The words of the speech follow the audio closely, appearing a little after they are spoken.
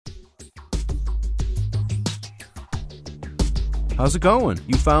How's it going?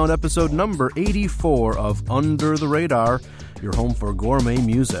 You found episode number 84 of Under the Radar, your home for gourmet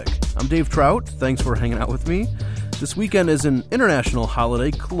music. I'm Dave Trout. Thanks for hanging out with me. This weekend is an international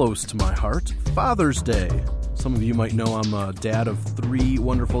holiday close to my heart, Father's Day. Some of you might know I'm a dad of 3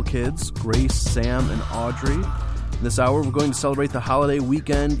 wonderful kids, Grace, Sam, and Audrey. In this hour, we're going to celebrate the holiday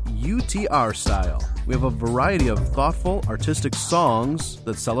weekend UTR style. We have a variety of thoughtful, artistic songs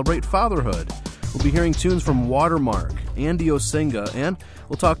that celebrate fatherhood. We'll be hearing tunes from Watermark, Andy Osinga, and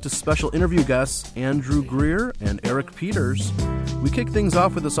we'll talk to special interview guests Andrew Greer and Eric Peters. We kick things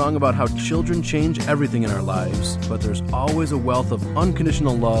off with a song about how children change everything in our lives, but there's always a wealth of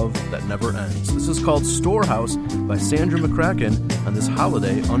unconditional love that never ends. This is called Storehouse by Sandra McCracken on this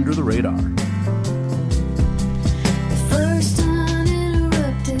holiday Under the Radar. First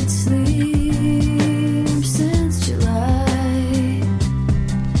uninterrupted sleep since July.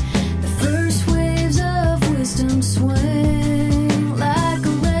 The first waves of wisdom swing like a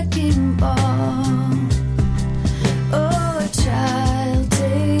wrecking ball. Oh, a child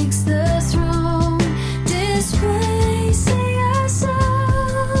takes the throne, displacing us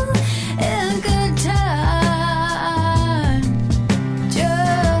all in good time,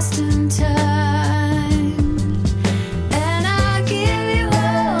 just in time. And I give you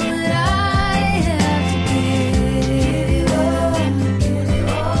all that I have to give.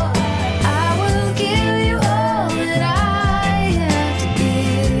 I will give you all that I have to give.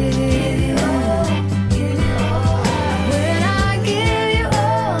 When I give you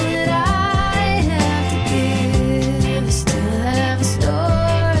all that I have to give, I still have a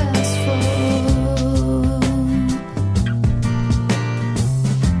storehouse full.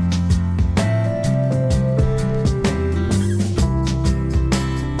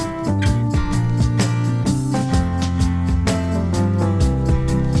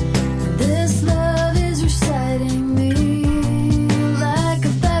 This love is reciting me like a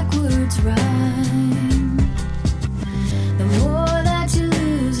backwards rhyme. The more that you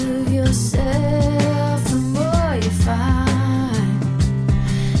lose of yourself, the more you find.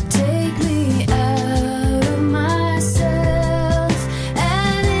 Take me out of myself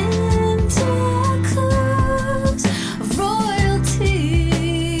and into a clothes of royalty.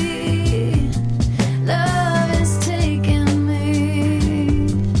 Love has taken me,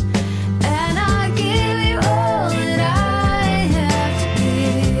 and I give you all that I have to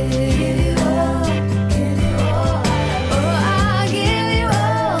give. Oh, I give you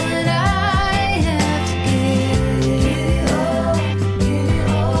all that I have to give.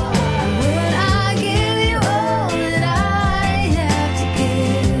 When I give you all that I have to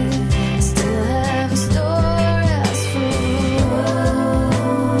give, I still have a storehouse full.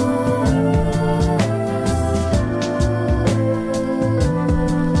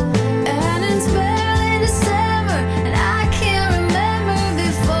 And it's barely December, and I can't remember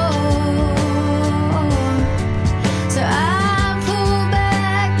before. So I pull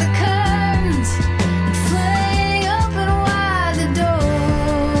back the curtains and fling open wide the doors.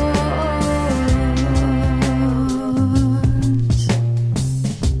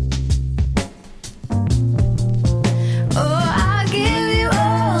 Oh, I give you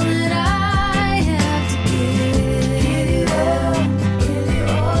all that I have to give.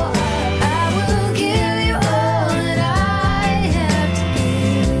 I will give you all that I have to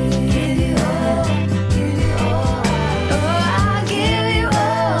give. Oh, I give you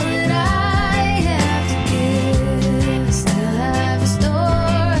all that I have to give. I still have a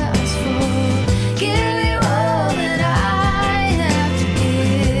storehouse full. Give you all that I have to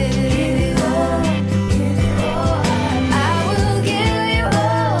give. I will give you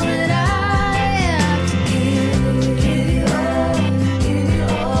all that I have to give.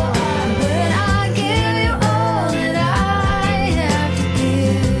 When I give you all that I have to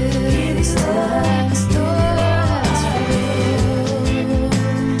give, I still have a storehouse full.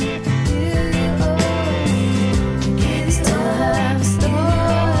 Still have a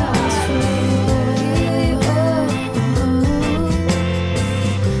storehouse full.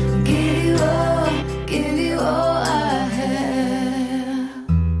 Give you all I have.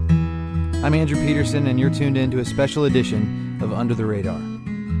 I'm Andrew Peterson, and you're tuned in to a special edition of Under the Radar.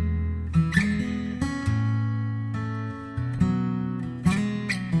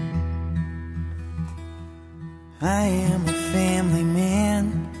 I am a family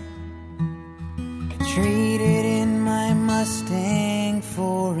man, traded in my Mustang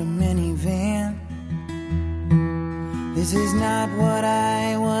for a minivan. This is not what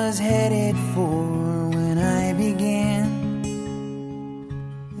I was headed for when I began.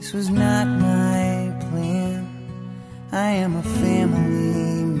 This was not my plan. I am a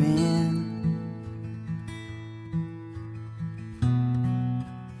family man.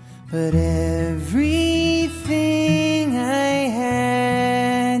 but everything I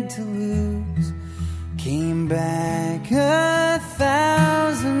had to lose came back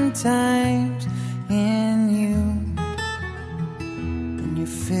 1,000 times in you. And you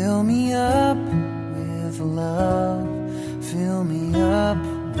fill me up with love, fill me up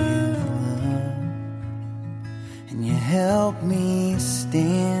with love, and you help me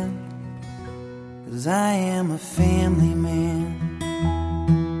stand, 'cause I am a family man.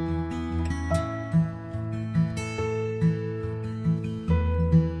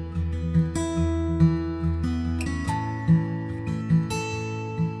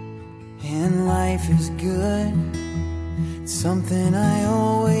 And life is good, it's something I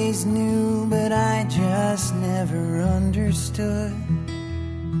always knew, but I just never understood.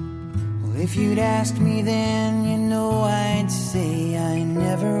 Well, if you'd asked me then, you know I'd say I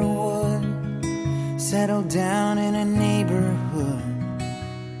never would settle down in a neighborhood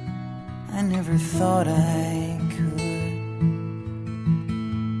I never thought I could.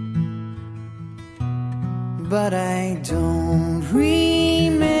 But I don't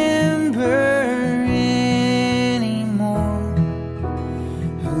remember anymore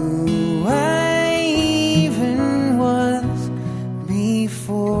who I even was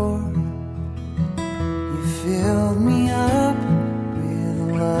before. You filled me up with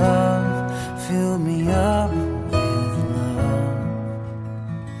love, filled me up with love,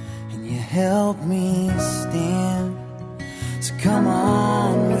 and you helped me stand. So come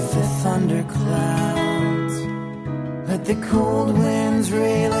on with the thunderclouds, let the cold winds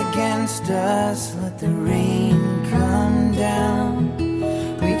rail against us, let the rain come down.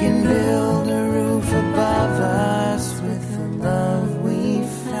 We can build a roof above us with the love we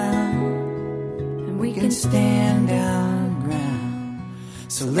found, and we can stand our ground.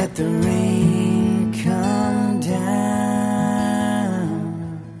 So let the rain come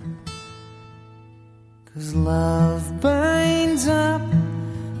down, 'cause love binds up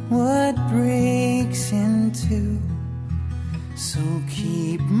what breaks in two. So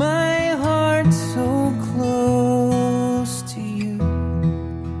keep my heart so close to you.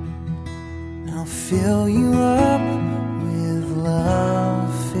 I'll fill you up with love,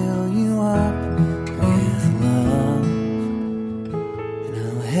 fill you up with love, and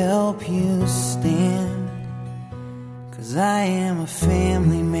I'll help you stand, 'cause I am a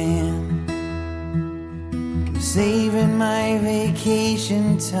family man. I'm saving my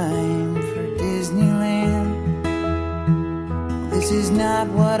vacation time for Disneyland. This is not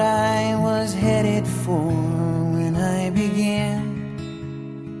what I was headed for when I began.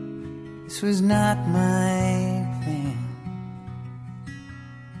 This was not my plan.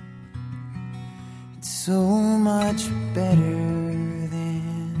 It's so much better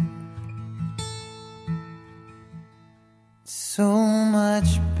than. It's so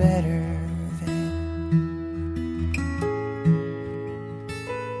much better than.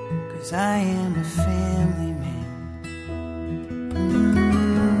 'Cause I am a family man.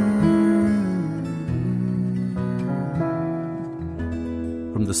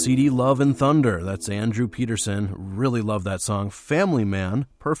 From the CD Love and Thunder, that's Andrew Peterson. Really love that song. Family Man,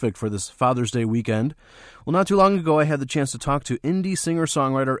 perfect for this Father's Day weekend. Well, not too long ago, I had the chance to talk to indie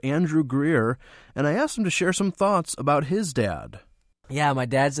singer-songwriter Andrew Greer, and I asked him to share some thoughts about his dad. Yeah, my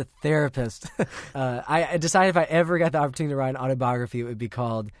dad's a therapist. I decided if I ever got the opportunity to write an autobiography, it would be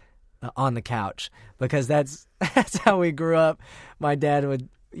called On the Couch, because that's how we grew up. My dad would,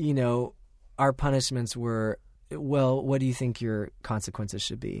 our punishments were, well, what do you think your consequences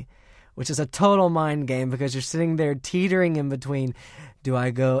should be? Which is a total mind game, because you're sitting there teetering in between, do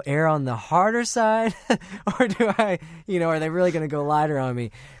I go err on the harder side or do I, are they really going to go lighter on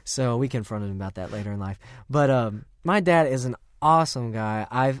me? So we confronted him about that later in life. But my dad is an awesome guy.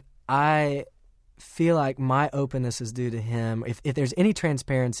 I feel like my openness is due to him. If there's any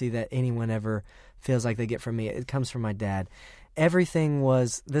transparency that anyone ever feels like they get from me, it comes from my dad. Everything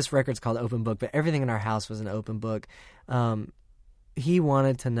was, this record's called Open Book, but everything in our house was an open book. He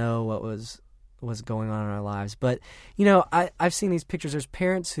wanted to know what was going on in our lives. But, I've seen these pictures. There's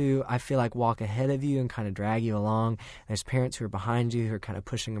parents who I feel like walk ahead of you and kind of drag you along. There's parents who are behind you who are kind of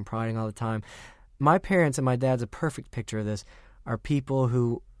pushing and prodding all the time. My parents, and my dad's a perfect picture of this, are people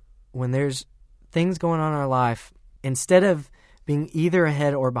who, when there's things going on in our life, instead of being either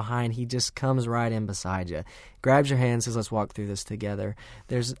ahead or behind, he just comes right in beside you, grabs your hand, says, let's walk through this together.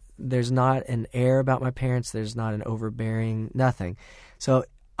 There's not an air about my parents. There's not an overbearing, nothing. So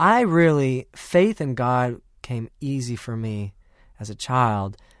faith in God came easy for me as a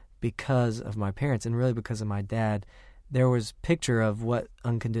child because of my parents, and really because of my dad. There was picture of what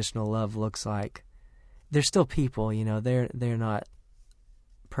unconditional love looks like. They're still people, they're not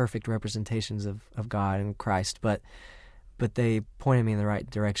perfect representations of God and Christ, but they pointed me in the right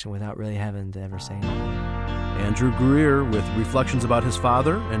direction without really having to ever say anything. Andrew Greer with reflections about his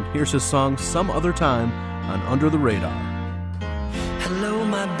father, and here's his song Some Other Time on Under the Radar. Hello,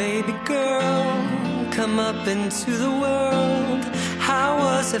 my baby girl, come up into the world. How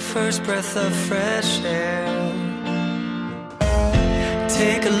was that first breath of fresh air?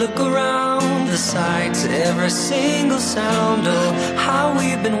 Take a look around, the sights, every single sound. Oh, how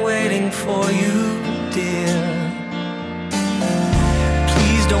we've been waiting for you, dear.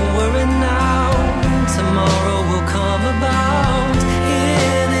 Please don't worry now, tomorrow will come about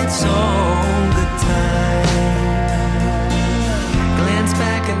in its own good time. Glance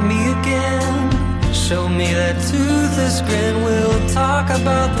back at me again, show me that toothless grin. We'll talk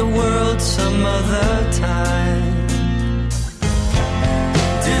about the world some other time.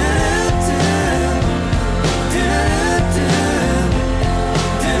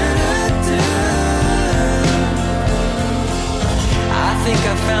 I think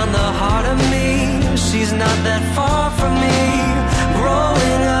I found the heart of me. She's not that far from me,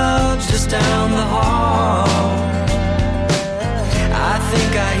 growing up just down the hall. I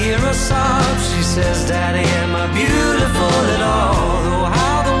think I hear her sob. She says, Daddy, am I beautiful at all? Oh,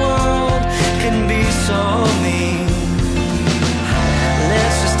 how the world can be so mean.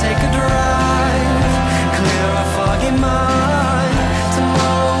 Let's just take a drive, clear our foggy mind.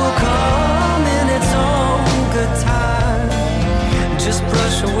 Tomorrow will come in its own good time. Just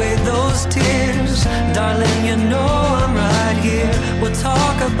brush away those tears, darling, you know I'm right here. We'll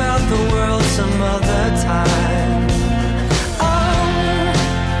talk about the world some other time. Oh.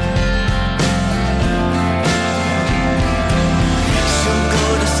 She'll go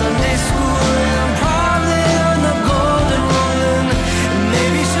to Sunday school and probably learn the golden rule, and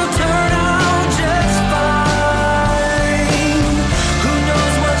maybe she'll turn out just fine. Who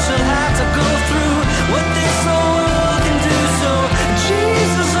knows what she'll have to go through, what this whole world can do. So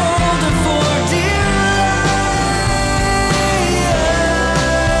Jesus, hold her for dear life.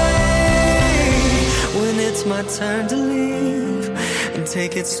 When it's my turn to leave, and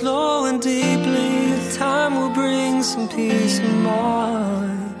take it slow and deeply, time will bring some peace of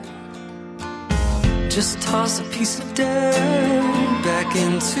mind. Just toss a piece of dirt back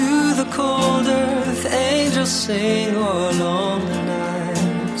into the cold earth. Angels sing all along the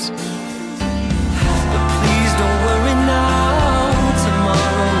nights. But please don't worry now,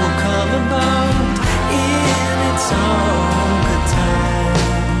 tomorrow will come about in its own good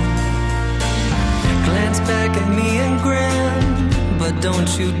time. Glance back at me and grin, but don't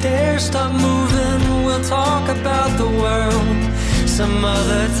you dare stop moving. We'll talk about the world some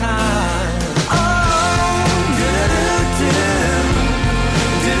other time. Oh, do-do-do,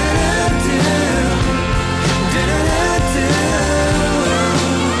 do-do-do,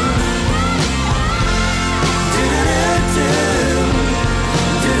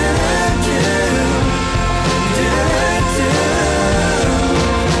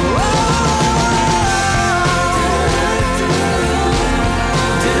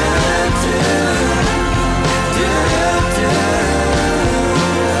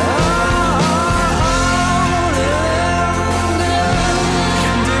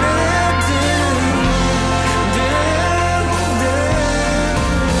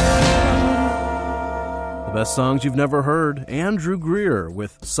 Best songs you've never heard, Andrew Greer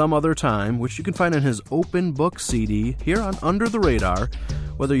with Some Other Time, which you can find in his open book CD here on Under the Radar.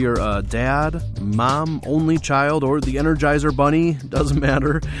 Whether you're a dad, mom, only child, or the Energizer Bunny, doesn't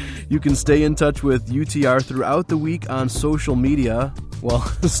matter. You can stay in touch with UTR throughout the week on social media. Well,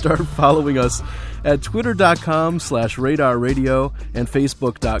 start following us at twitter.com/Radar Radio and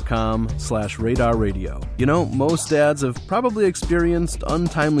facebook.com/Radar Radio. You know, most dads have probably experienced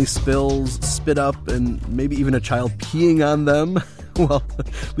untimely spills, spit up, and maybe even a child peeing on them. Well,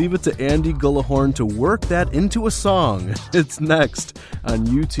 leave it to Andy Gullahorn to work that into a song. It's next on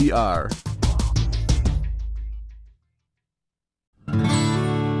UTR.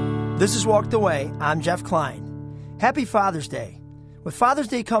 This is Walked Away. I'm Jeff Klein. Happy Father's Day. With Father's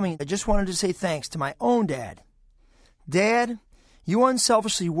Day coming, I just wanted to say thanks to my own dad. Dad, you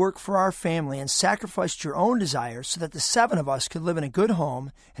unselfishly worked for our family and sacrificed your own desires so that the 7 of us could live in a good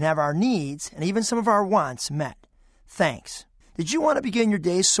home and have our needs and even some of our wants met. Thanks. Did you want to begin your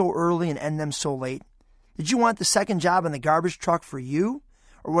days so early and end them so late? Did you want the second job in the garbage truck for you,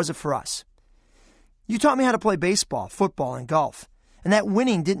 or was it for us? You taught me how to play baseball, football, and golf, and that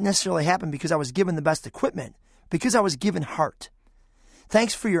winning didn't necessarily happen because I was given the best equipment, because I was given heart.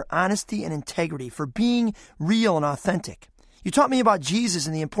 Thanks for your honesty and integrity, for being real and authentic. You taught me about Jesus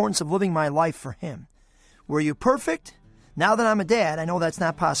and the importance of living my life for Him. Were you perfect? Now that I'm a dad, I know that's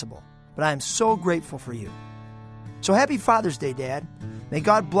not possible, but I am so grateful for you. So happy Father's Day, Dad. May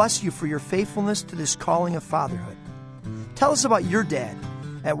God bless you for your faithfulness to this calling of fatherhood. Tell us about your dad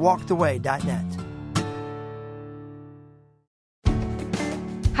at walkedaway.net.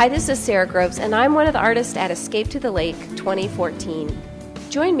 Hi, this is Sarah Groves, and I'm one of the artists at Escape to the Lake 2014.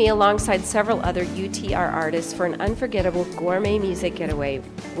 Join me alongside several other UTR artists for an unforgettable gourmet music getaway.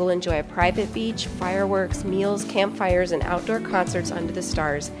 We'll enjoy a private beach, fireworks, meals, campfires, and outdoor concerts under the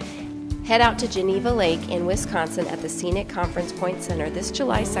stars. Head out to Geneva Lake in Wisconsin at the Scenic Conference Point Center this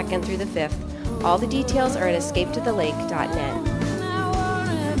July 2nd through the 5th. All the details are at escapetothelake.net.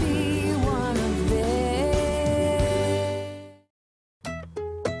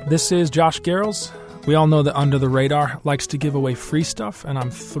 This is Josh Garrels. We all know that Under the Radar likes to give away free stuff, and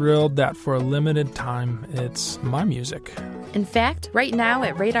I'm thrilled that for a limited time, it's my music. In fact, right now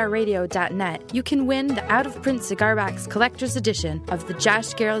at radarradio.net, you can win the out-of-print cigar box collector's edition of the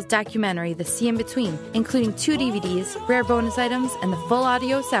Josh Garrels documentary, The Sea in Between, including 2 DVDs, rare bonus items, and the full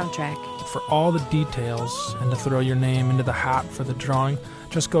audio soundtrack. For all the details and to throw your name into the hat for the drawing,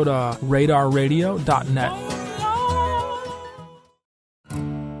 just go to radarradio.net.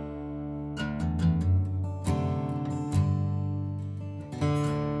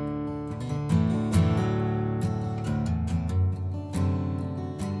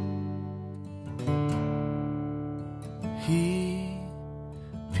 He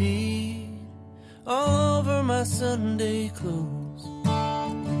peed all over my Sunday clothes,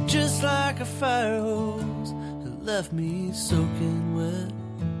 just like a fire hose, it left me soaking wet.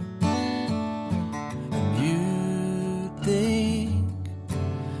 And you'd think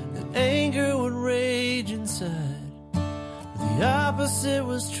that anger would rage inside, but the opposite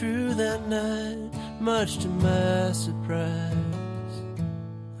was true that night, much to my surprise.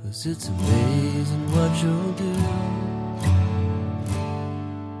 'Cause it's amazing what you'll do.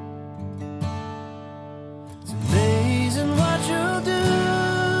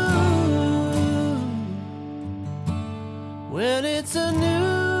 When it's a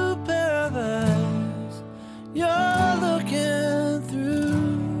new pair of eyes you're looking through,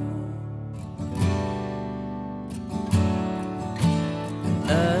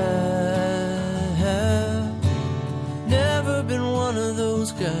 and I have never been one of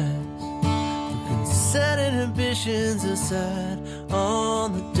those guys who can set inhibitions aside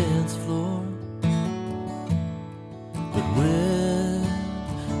on the dance floor. But when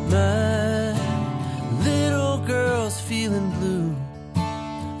my little girl's feeling blue, I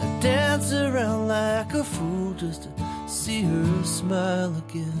dance around like a fool just to see her smile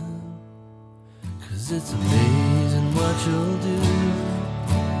again. 'Cause it's amazing what you'll do.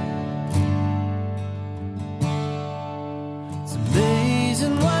 It's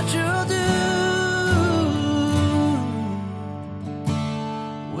amazing what you'll do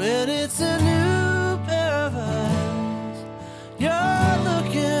when it's a new pair of eyes you're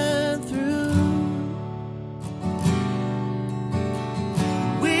looking through.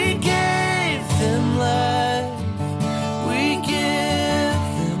 We gave them life, we give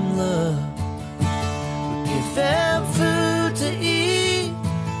them love, we give them food to eat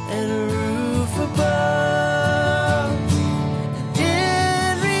and a roof above. And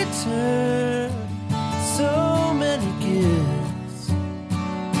in return, so many gifts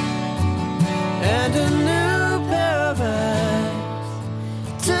and a new pair of eyes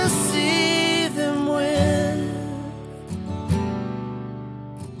to see them with.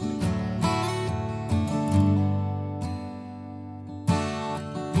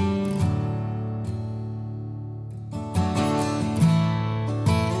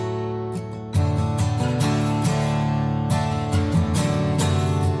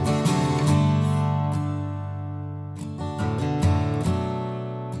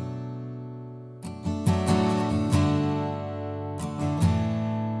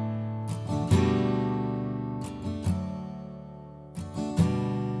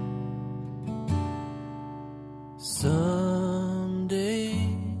 Someday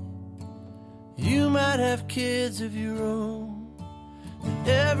you might have kids of your own, and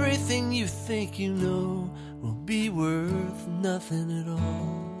everything you think you know will be worth nothing at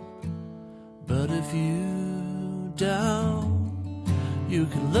all. But if you doubt you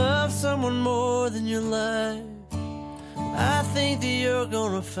can love someone more than your life, I think that you're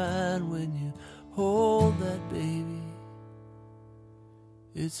gonna find when you hold that baby,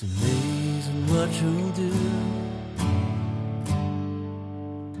 it's amazing what you'll do.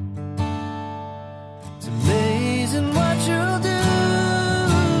 It's amazing what you'll do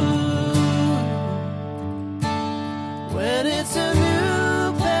when it's a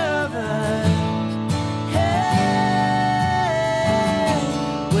new pair of eyes. Hey,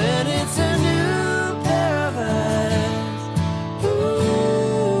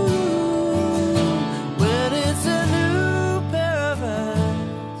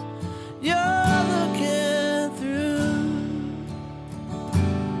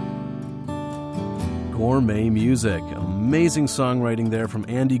 Gourmet Music. Amazing songwriting there from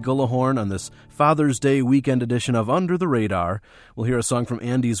Andy Gullahorn on this Father's Day weekend edition of Under the Radar. We'll hear a song from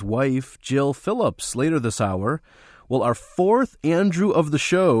Andy's wife, Jill Phillips, later this hour. Well, our fourth Andrew of the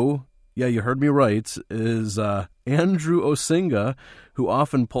show, yeah, you heard me right, is Andrew Osinga, who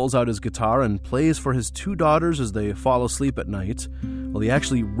often pulls out his guitar and plays for his two daughters as they fall asleep at night. Well, he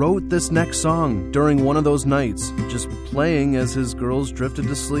actually wrote this next song during one of those nights, just playing as his girls drifted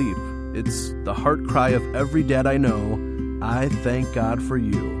to sleep. It's the heart cry of every dad I know. I thank God for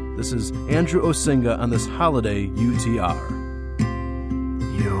you. This is Andrew Osinga on this holiday UTR.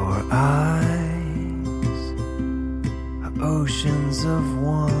 Your eyes are oceans of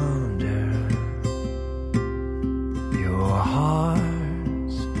wonder. Your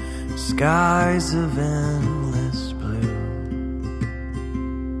heart's skies of endless blue.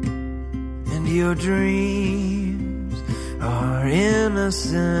 And your dreams are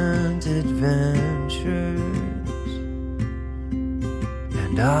innocent adventures.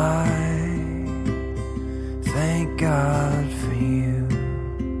 And I thank God for you.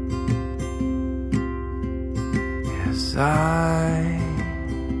 Yes, I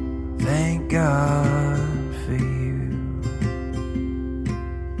thank God for you.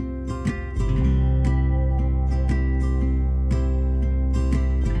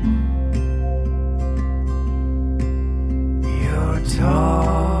 You're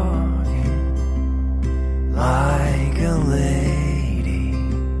talking like a lady.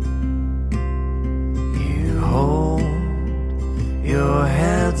 You hold your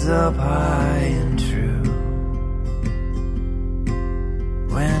heads up high and true.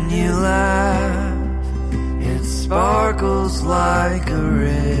 When you laugh, it sparkles like a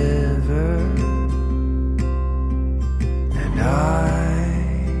river. And I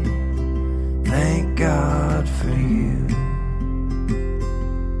thank God for you.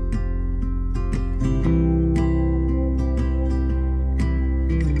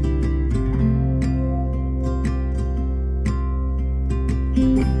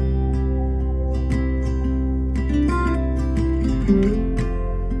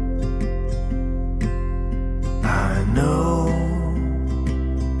 I know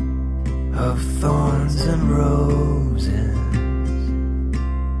of thorns and roses.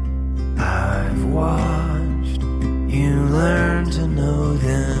 I've watched you learn to know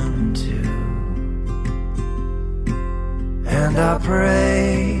them too. And I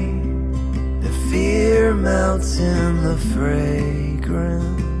pray that fear melts in the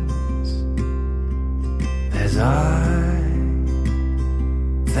fragrance as I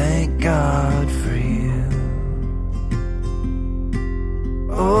thank God for you.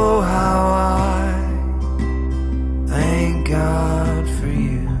 Oh, how I thank God for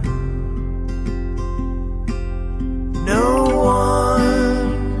you. No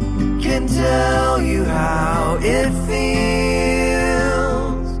one can tell you how it feels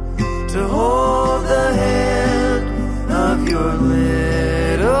to hold the hand of your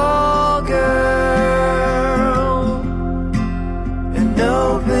little girl. And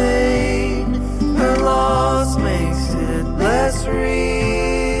no pain or loss makes it less real.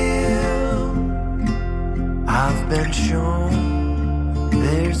 I've been shown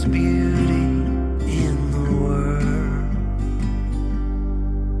there's beauty in the world.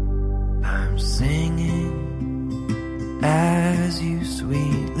 I'm singing as you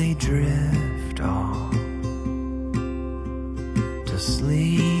sweetly drift off to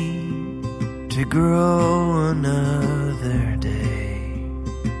sleep, to grow another day.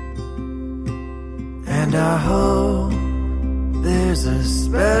 And I hope there's a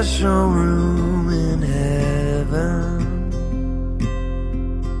special room in heaven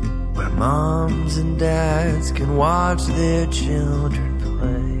where moms and dads can watch their children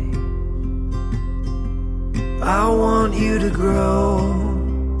play. I want you to grow,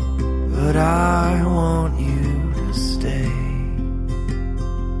 but I want you to stay.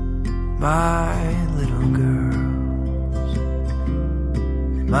 My little girls,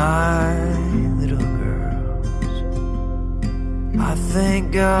 my little girls. I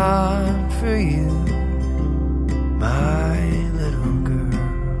thank God for you, my little girls.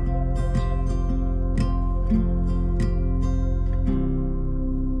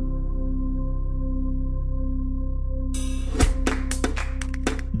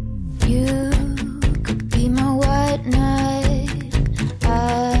 You could be my white knight,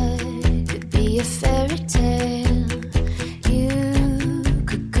 I could be a fairy tale. You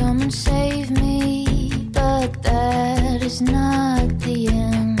could come and save me, but that is not the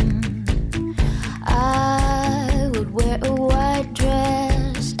end. I would wear a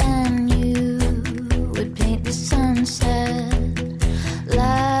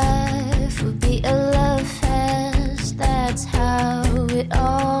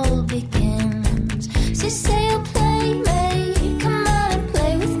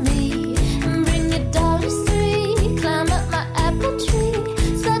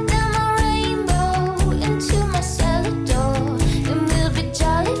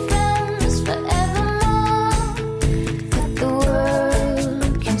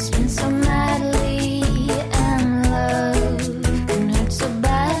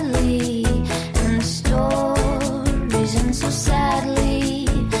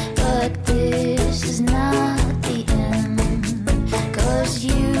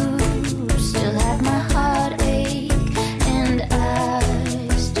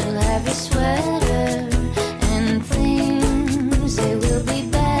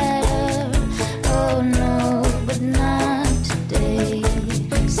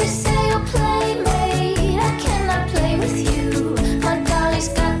She say you're playmate, I cannot play with you. My dolly's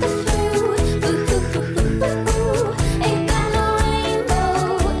got the flu. Ooh, ain't got no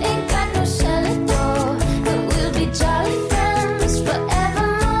rainbow, ain't got no Shelly doll, but we'll be jolly friends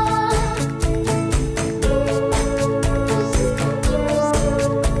forevermore.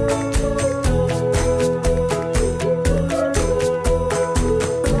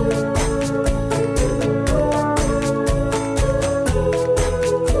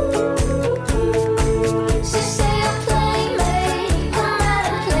 She say you're playmate, come out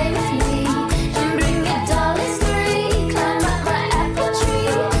and play with me, and bring your dollies three. Climb up my apple tree,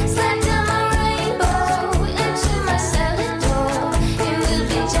 slide down my rainbow into my cellar door, and we'll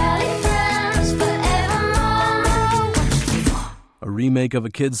be jolly friends forevermore. A remake of a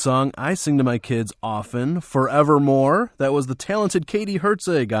kid's song I sing to my kids often, Forevermore. That was the talented Katie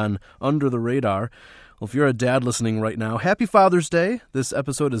Herzig on Under the Radar. Well, if you're a dad listening right now, happy Father's Day. This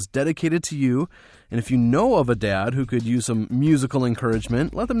episode is dedicated to you. And if you know of a dad who could use some musical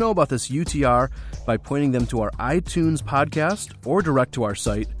encouragement, let them know about this UTR by pointing them to our iTunes podcast or direct to our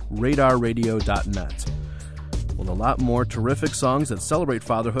site, radarradio.net. Well, a lot more terrific songs that celebrate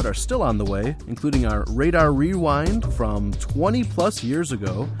fatherhood are still on the way, including our Radar Rewind from 20-plus years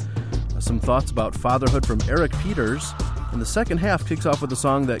ago, some thoughts about fatherhood from Eric Peters, and the second half kicks off with a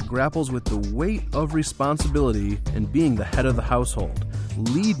song that grapples with the weight of responsibility and being the head of the household.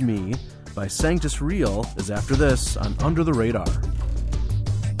 Lead Me by Sanctus Real is after this on Under the Radar.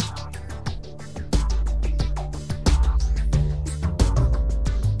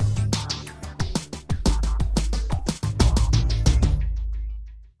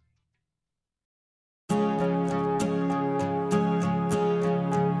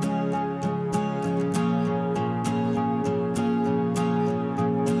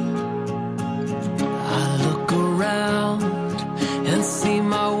 I look around and see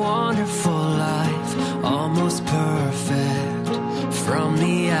my wonderful life, almost perfect from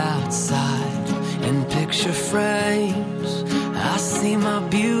the outside. In picture frames, I see my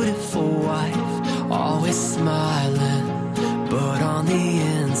beautiful wife, always smiling, but on the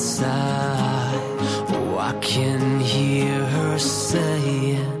inside, oh, I can hear her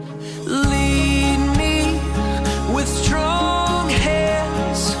saying, lead me with strong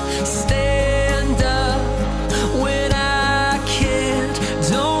hands, stand up when I can't,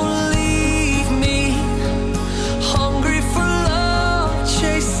 don't leave me hungry for love,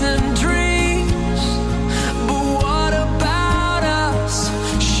 chasing dreams, but what about us?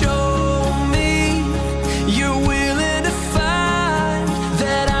 Show me your will.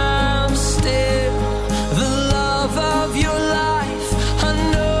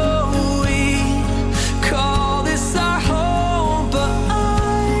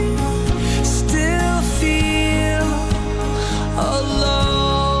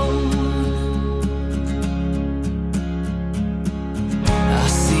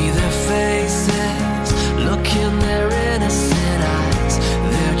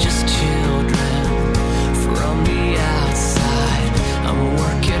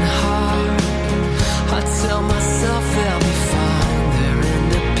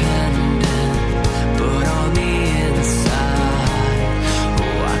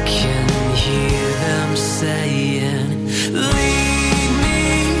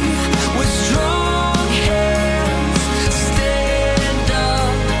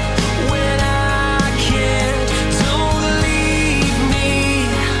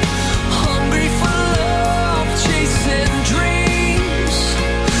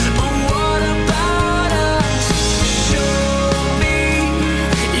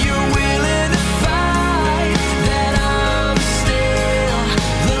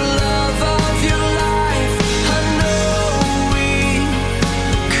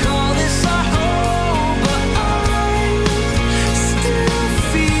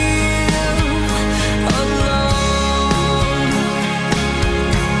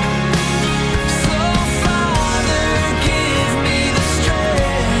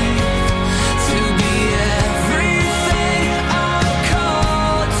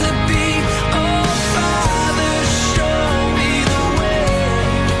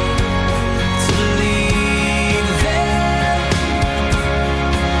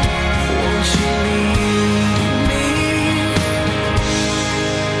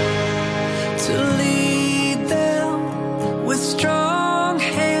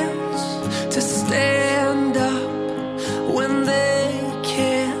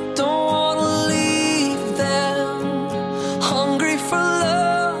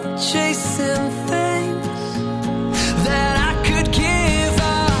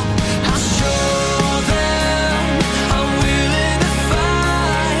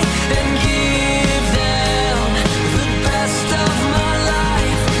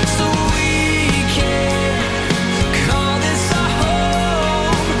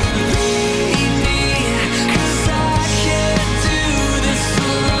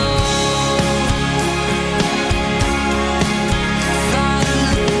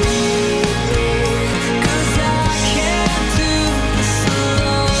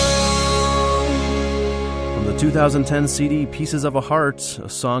 2010 CD, Pieces of a Heart, a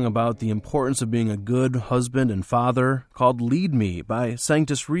song about the importance of being a good husband and father, called Lead Me by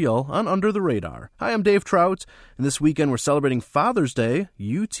Sanctus Real on Under the Radar. Hi, I'm Dave Trout, and this weekend we're celebrating Father's Day,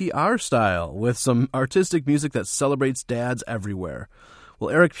 UTR style, with some artistic music that celebrates dads everywhere.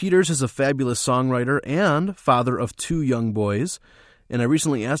 Well, Eric Peters is a fabulous songwriter and father of 2 young boys, and I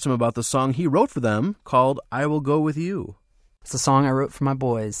recently asked him about the song he wrote for them called I Will Go With You. It's a song I wrote for my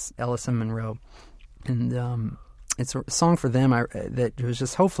boys, Ellis and Monroe. And it's a song for them that was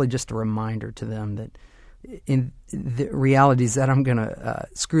just hopefully just a reminder to them that in the reality is that I'm going to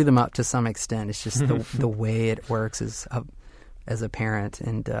screw them up to some extent. It's just the way it works as a parent,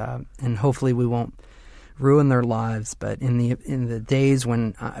 and hopefully we won't ruin their lives. But in the days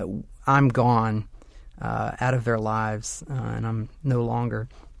when I'm gone out of their lives and I'm no longer,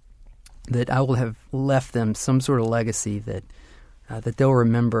 that I will have left them some sort of legacy that they'll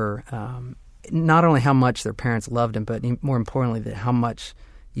remember. Not only how much their parents loved them, but more importantly, that how much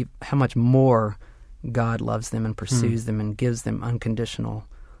more God loves them and pursues them and gives them unconditional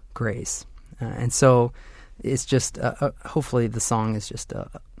grace. And so it's just hopefully the song is just a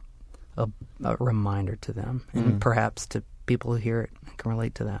reminder to them, and perhaps to people who hear it and can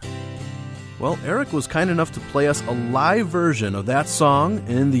relate to that. Well, Eric was kind enough to play us a live version of that song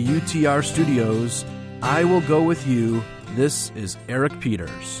in the UTR studios. I Will Go With You. This is Eric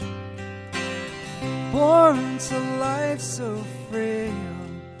Peters. Born to life so frail,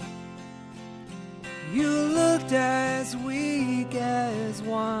 you looked as weak as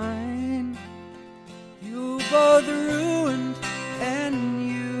wine. You both ruined and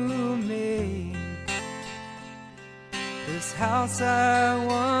you made this house I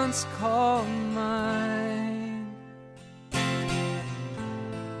once called mine.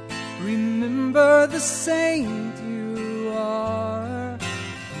 Remember the saint you are,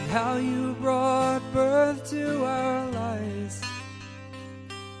 how you brought birth to our lives.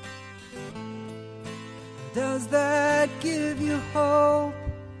 Does that give you hope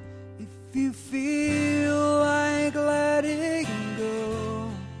if you feel like letting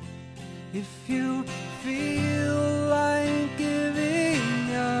go? If you feel like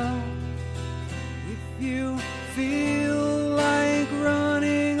giving up? If you feel like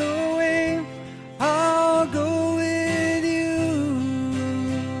running away, I'll go with you.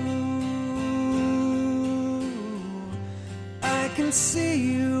 I can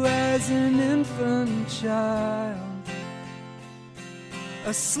see you as an infant child,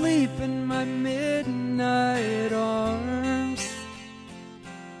 asleep in my midnight arms.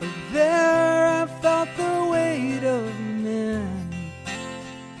 But there I felt the weight of men,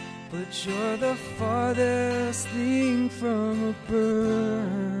 but you're the farthest thing from a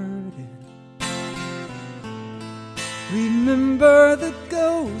burden. Remember the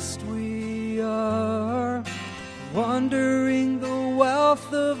ghost we are, wandering the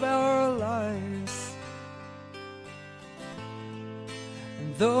wealth of our lives.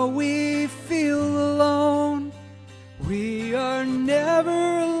 And though we feel alone, we are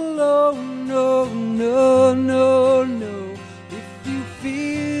never alone. No, no, no, no. If you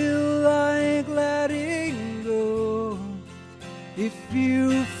feel like letting go, if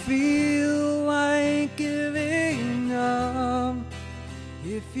you feel like giving up,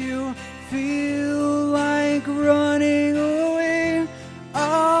 if you feel like running away,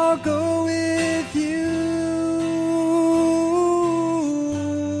 I'll go with you.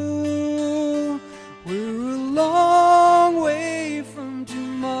 We're a long way from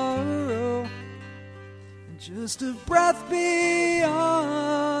tomorrow, and just a breath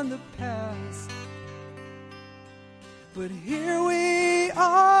beyond the past. But here we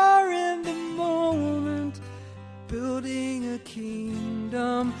are in the moment, building a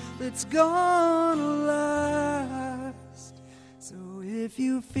kingdom that's gonna last. So if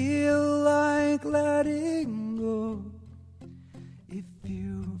you feel like letting go, if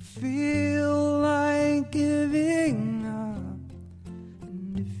you feel like giving up,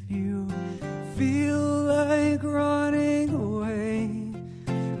 and if you feel like running away,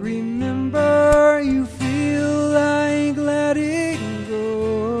 remember you feel like letting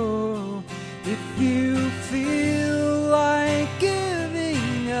go. If you feel like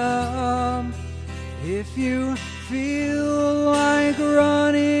giving up, if you feel like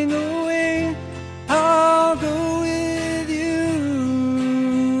running away, I'll go with you.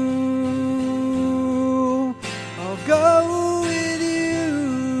 I'll go with you.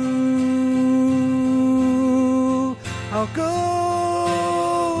 I'll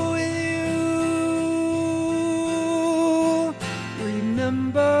go with you.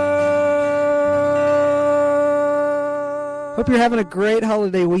 Remember. Hope you're having a great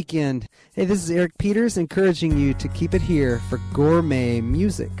holiday weekend. Hey, this is Eric Peters encouraging you to keep it here for gourmet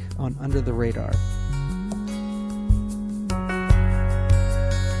music on Under the Radar.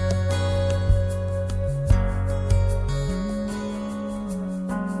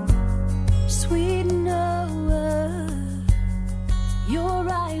 Sweet Noah, your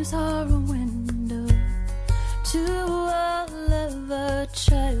eyes are a window to all of our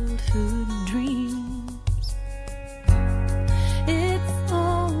childhood dreams. It's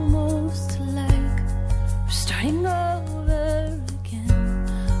almost like we're starting over again.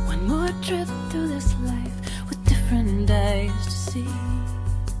 One more trip through this life with different eyes to see.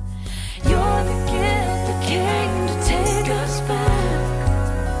 You're the gift that came to take us back.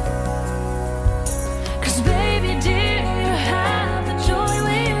 'Cause baby dear, you have the joy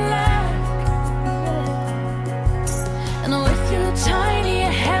we lack. And with your tiny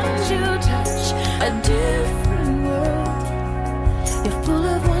hands you touch a different world. You're full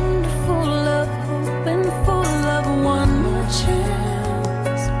of wonderful love, hope, and full of one more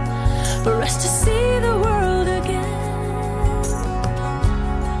chance for us to see the world again,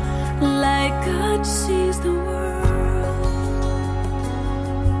 like God sees the world.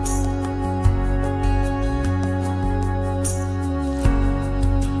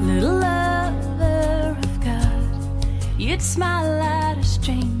 Little lover of God, you'd smile at a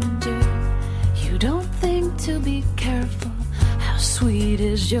stranger. You don't think to be careful. How sweet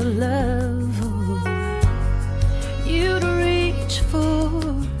is your love? You'd reach for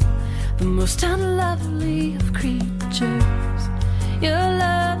the most unlovely of creatures. Your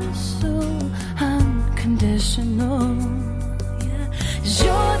love is so unconditional. Yeah. 'Cause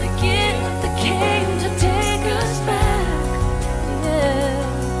you're the gift that came to take us back. Yeah.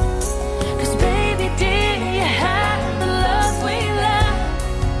 'Cause baby dear, you have the love we lack.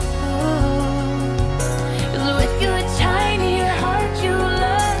 Oh. 'Cause with your tiny heart you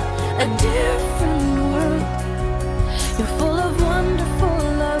love a different world. You're full of wonderful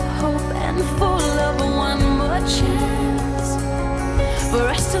love, hope, and full of one more chance for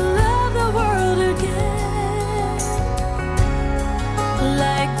us to love the world again,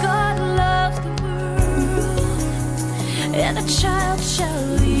 like God loves the world. And a child shall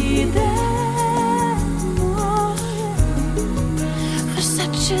lead them, oh, yeah. For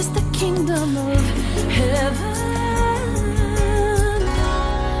such is the kingdom of heaven.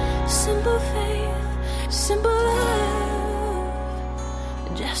 Simple faith, simple love,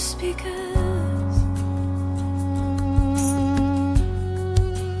 just because.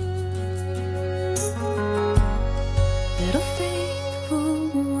 Little faithful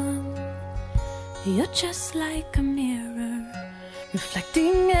one, you're just like a mirror,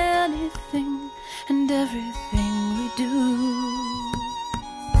 reflecting anything and everything we do.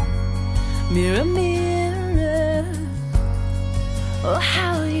 Mirror, mirror, oh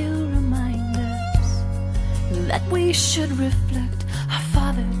how you remind us that we should reflect our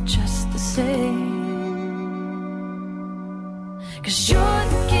Father just the same. 'Cause you're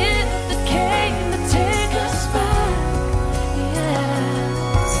the gift that came to take us back.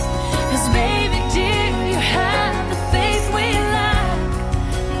 Yeah. 'Cause baby dear, you have the faith we lack.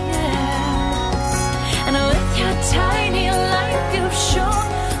 Yeah. And with your tiny life you've shown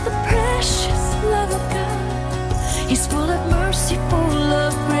the precious love of God. He's full of mercy, full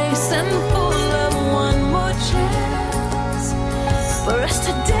of grace, and full of one more chance for us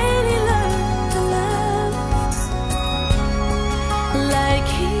to daily learn to love like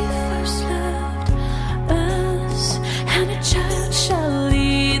He first loved us. And a child shall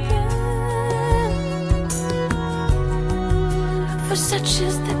lead them, for such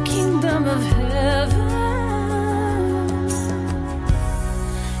is the kingdom of heaven.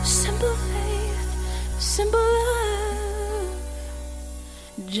 Simple faith, simple love,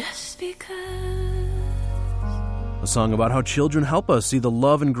 just because. A song about how children help us see the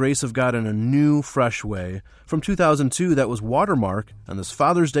love and grace of God in a new, fresh way. From 2002, that was Watermark on this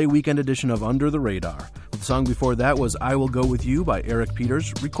Father's Day weekend edition of Under the Radar. The song before that was I Will Go With You by Eric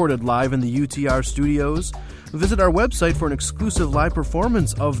Peters, recorded live in the UTR studios. Visit our website for an exclusive live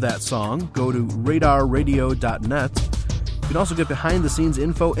performance of that song. Go to radarradio.net. You can also get behind-the-scenes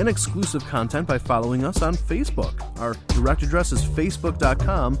info and exclusive content by following us on Facebook. Our direct address is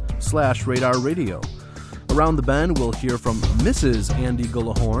facebook.com/radarradio. Around the Bend, we'll hear from Mrs. Andy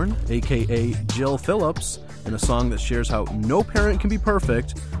Gullahorn, a.k.a. Jill Phillips, in a song that shares how no parent can be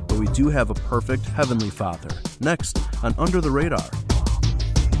perfect, but we do have a perfect Heavenly Father. Next on Under the Radar.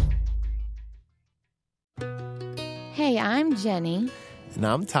 Hey, I'm Jenny. And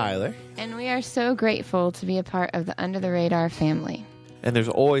I'm Tyler. And we are so grateful to be a part of the Under the Radar family. And there's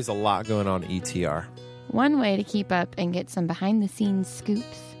always a lot going on at ETR. One way to keep up and get some behind-the-scenes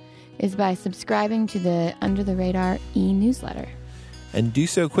scoops is by subscribing to the Under the Radar e-newsletter. And do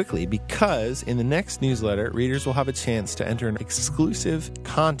so quickly, because in the next newsletter, readers will have a chance to enter an exclusive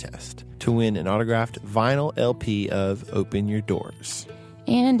contest to win an autographed vinyl LP of Open Your Doors.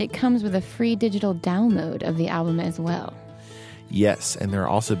 And it comes with a free digital download of the album as well. Yes, and there are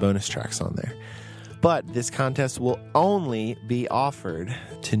also bonus tracks on there. But this contest will only be offered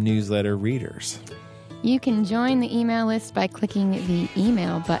to newsletter readers. You can join the email list by clicking the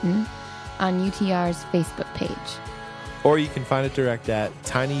email button on UTR's Facebook page. Or you can find it direct at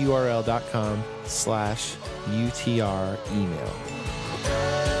tinyurl.com/UTR email.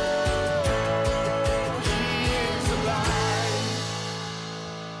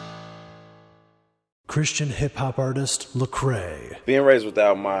 Christian hip-hop artist Lecrae. Being raised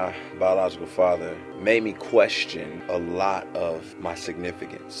without my biological father made me question a lot of my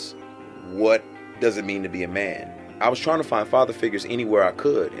significance. What does it mean to be a man? I was trying to find father figures anywhere I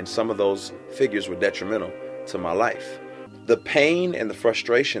could, and some of those figures were detrimental to my life. The pain and the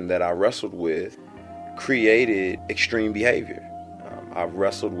frustration that I wrestled with created extreme behavior. I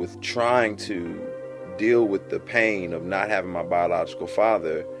wrestled with trying to deal with the pain of not having my biological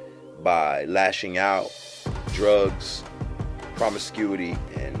father by lashing out, drugs, promiscuity,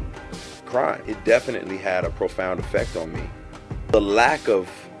 and crime. It definitely had a profound effect on me. The lack of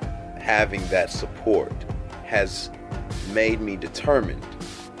having that support has made me determined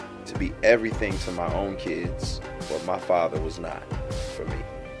to be everything to my own kids what my father was not for me.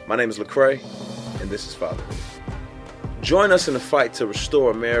 My name is Lecrae, and this is Fatherhood. Join us in the fight to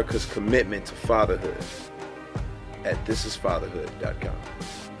restore America's commitment to fatherhood at thisisfatherhood.com.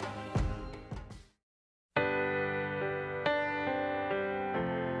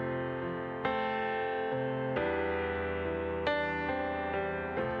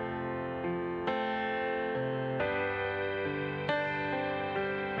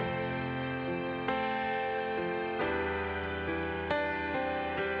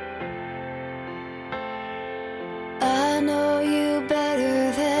 I know you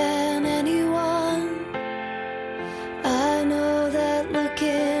better than anyone. I know that look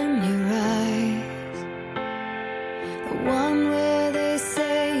in your eyes, the one where they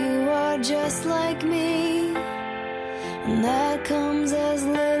say you are just like me, and that comes as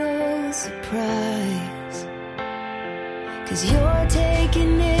little surprise, 'cause you're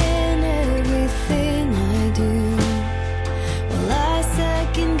taking in everything I do. Well, I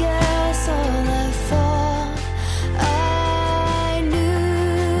second guess all I thought I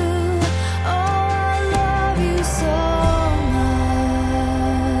knew. Oh, I love you so much.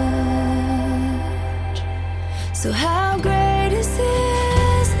 So how great is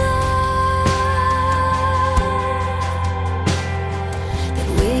this love, that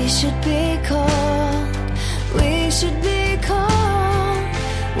we should be called, we should be called,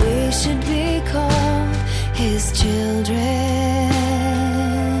 we should be called his children.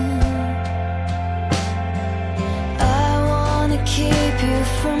 Keep you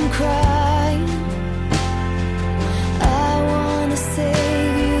from crying. I wanna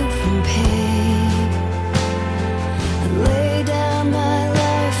save you from pain. I'd lay down my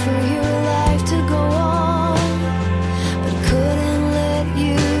life for your life to go on, but couldn't let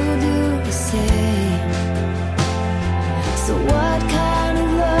you do the same. So what kind of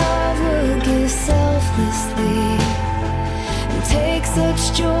love would give selflessly and take such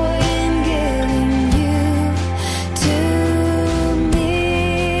joy in giving you to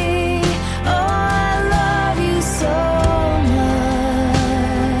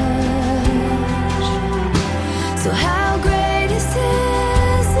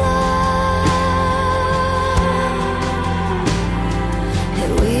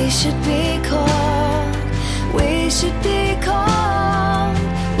should be called, we should be called,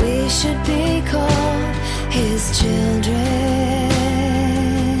 we should be called his children.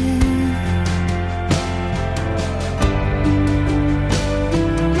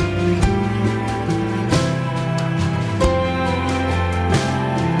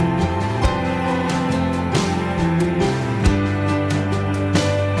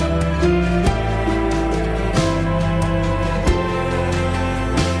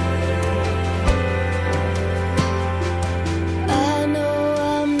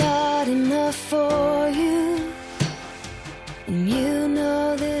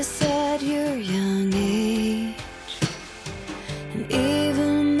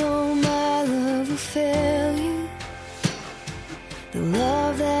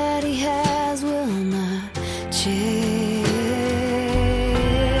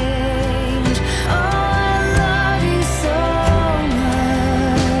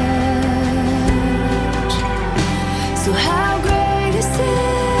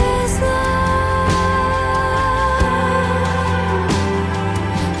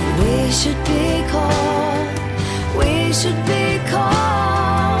 should be called, we should be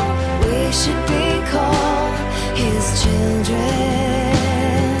called, we should be called his children.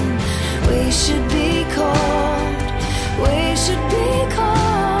 We should be called, we should be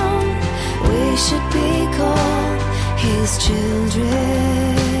called, we should be called his children.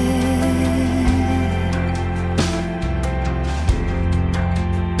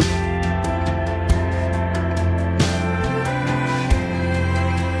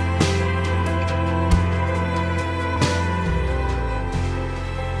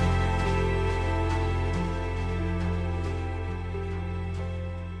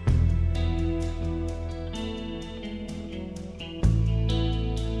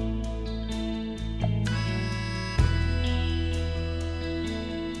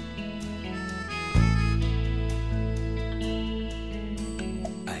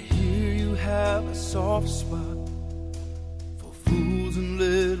 Soft spot for fools and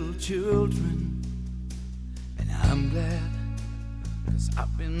little children, and I'm glad, 'cause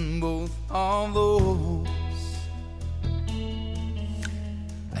I've been both of those.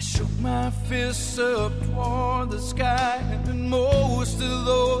 I shook my fists up toward the sky, and most of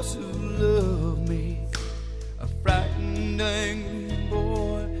those who love me, a frightened, angry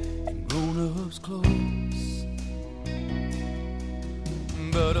boy in grown-ups' clothes.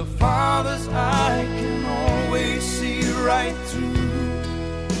 But a father's eye can always see right through,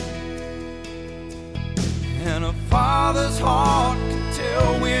 and a father's heart can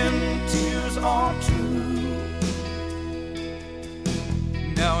tell when tears are true.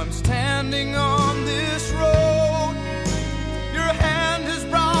 Now I'm standing on this road, your hand has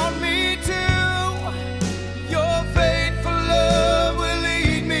brought me to, your faithful love will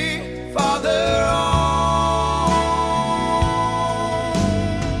lead me, Father, on.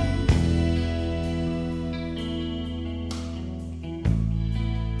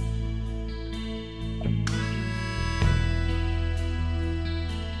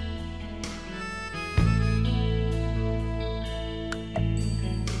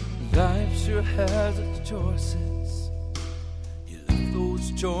 Life sure has its choices. You left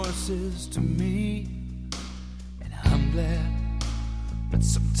those choices to me, and I'm glad. But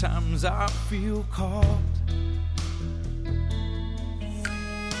sometimes I feel caught.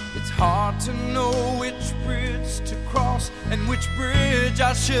 It's hard to know which bridge to cross and which bridge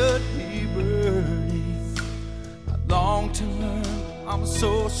I should be burning. I long to learn, I'm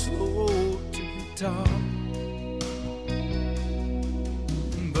so slow to the top.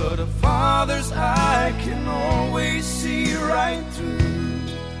 But a father's eye can always see right through,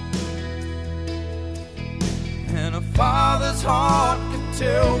 and a father's heart can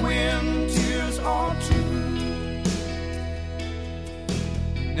tell when tears are true.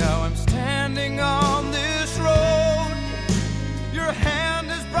 Now I'm standing on this road, your hand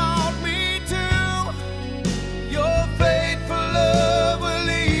has brought me to, your faithful love will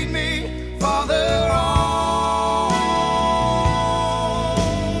lead me, Father, on.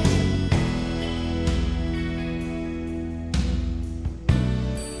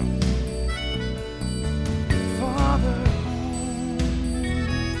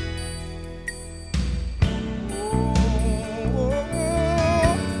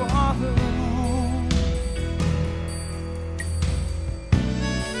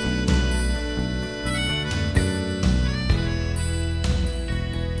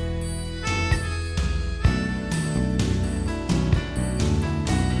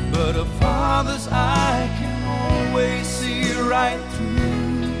 But a father's eye can always see right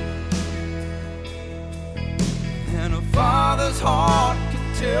through, and a father's heart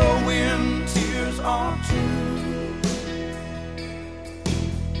can tell when tears are true.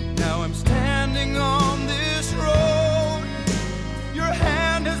 Now I'm standing on this road, your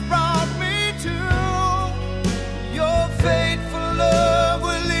hand has brought me to, your faithful love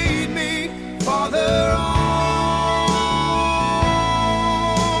will lead me, Father, on.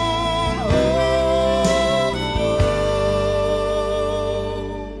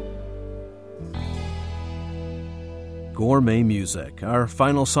 Gourmet music. Our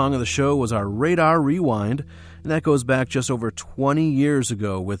final song of the show was our Radar Rewind, and that goes back just over 20 years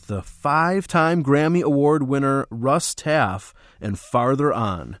ago with the 5-time Grammy Award winner Russ Taff and Farther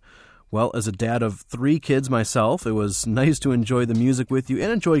On. Well, as a dad of 3 kids myself, it was nice to enjoy the music with you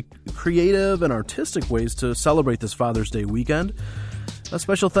and enjoy creative and artistic ways to celebrate this Father's Day weekend. A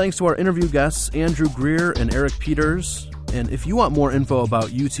special thanks to our interview guests, Andrew Greer and Eric Peters. And if you want more info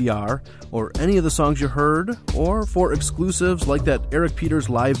about UTR or any of the songs you heard, or for exclusives like that Eric Peters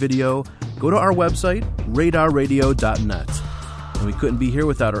live video, go to our website, radarradio.net. And we couldn't be here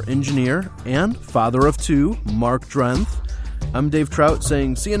without our engineer and father of 2, Mark Drenth. I'm Dave Trout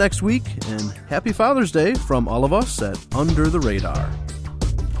saying see you next week, and happy Father's Day from all of us at Under the Radar.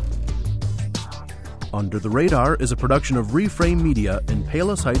 Under the Radar is a production of Reframe Media in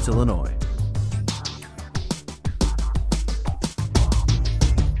Palos Heights, Illinois.